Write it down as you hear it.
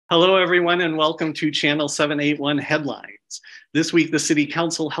Hello, everyone, and welcome to Channel 781 Headlines. This week, the City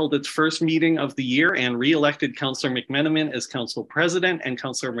Council held its first meeting of the year and re-elected Councilor McMenimen as Council President and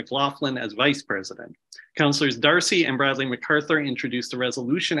Councilor McLaughlin as Vice President. Councilors Darcy and Bradley-MacArthur introduced a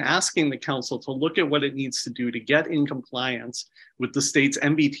resolution asking the Council to look at what it needs to do to get in compliance with the state's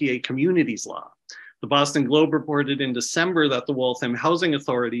MBTA Communities law. The Boston Globe reported in December that the Waltham Housing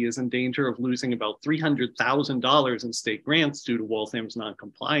Authority is in danger of losing about $300,000 in state grants due to Waltham's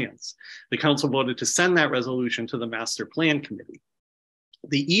noncompliance. The council voted to send that resolution to the Master Plan Committee.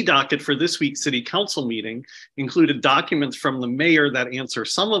 The e-docket for this week's City Council meeting included documents from the mayor that answer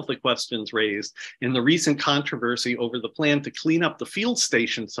some of the questions raised in the recent controversy over the plan to clean up the field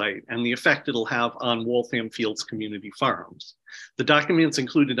station site and the effect it'll have on Waltham Fields Community Farms. The documents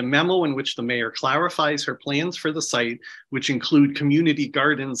included a memo in which the mayor clarifies her plans for the site, which include community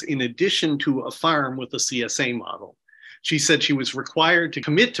gardens in addition to a farm with a CSA model. She said she was required to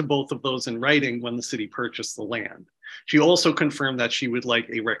commit to both of those in writing when the city purchased the land. She also confirmed that she would like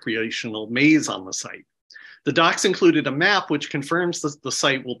a recreational maze on the site. The docs included a map which confirms that the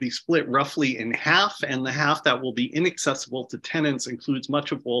site will be split roughly in half, and the half that will be inaccessible to tenants includes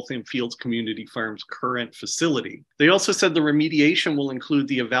much of Waltham Fields Community Farms' current facility. They also said the remediation will include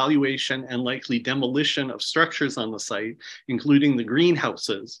the evaluation and likely demolition of structures on the site, including the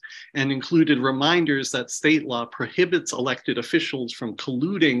greenhouses, and included reminders that state law prohibits elected officials from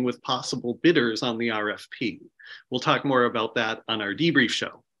colluding with possible bidders on the RFP. We'll talk more about that on our debrief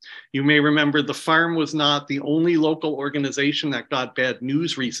show. You may remember the farm was not the only local organization that got bad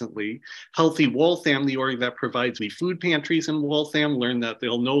news recently. Healthy Waltham, the org that provides the food pantries in Waltham, learned that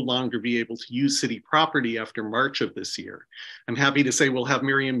they'll no longer be able to use city property after March of this year. I'm happy to say we'll have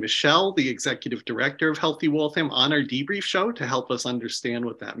Miriam Michelle, the executive director of Healthy Waltham, on our debrief show to help us understand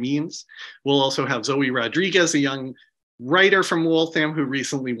what that means. We'll also have Zoe Rodriguez, a young writer from Waltham who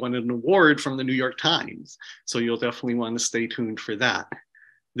recently won an award from the New York Times. So you'll definitely want to stay tuned for that.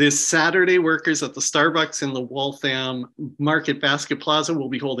 This Saturday, workers at the Starbucks in the Waltham Market Basket Plaza will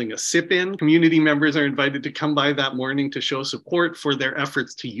be holding a sip-in. Community members are invited to come by that morning to show support for their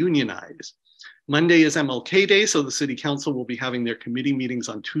efforts to unionize. Monday is MLK Day, so the City Council will be having their committee meetings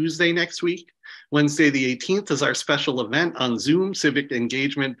on Tuesday next week. Wednesday the 18th is our special event on Zoom, Civic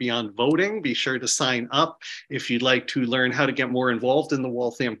Engagement Beyond Voting. Be sure to sign up if you'd like to learn how to get more involved in the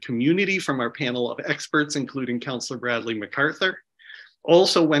Waltham community from our panel of experts, including Councilor Bradley-MacArthur.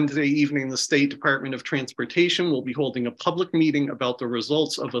 Also, Wednesday evening, the State Department of Transportation will be holding a public meeting about the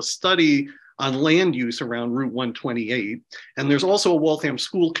results of a study on land use around Route 128. And there's also a Waltham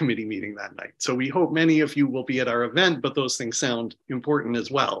School Committee meeting that night. So we hope many of you will be at our event, but those things sound important as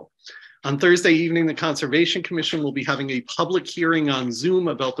well. On Thursday evening, the Conservation Commission will be having a public hearing on Zoom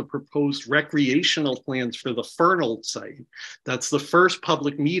about the proposed recreational plans for the Fernald site. That's the first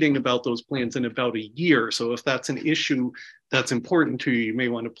public meeting about those plans in about a year. So if that's an issue that's important to you, you may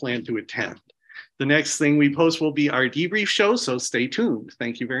want to plan to attend. The next thing we post will be our debrief show, so stay tuned.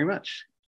 Thank you very much.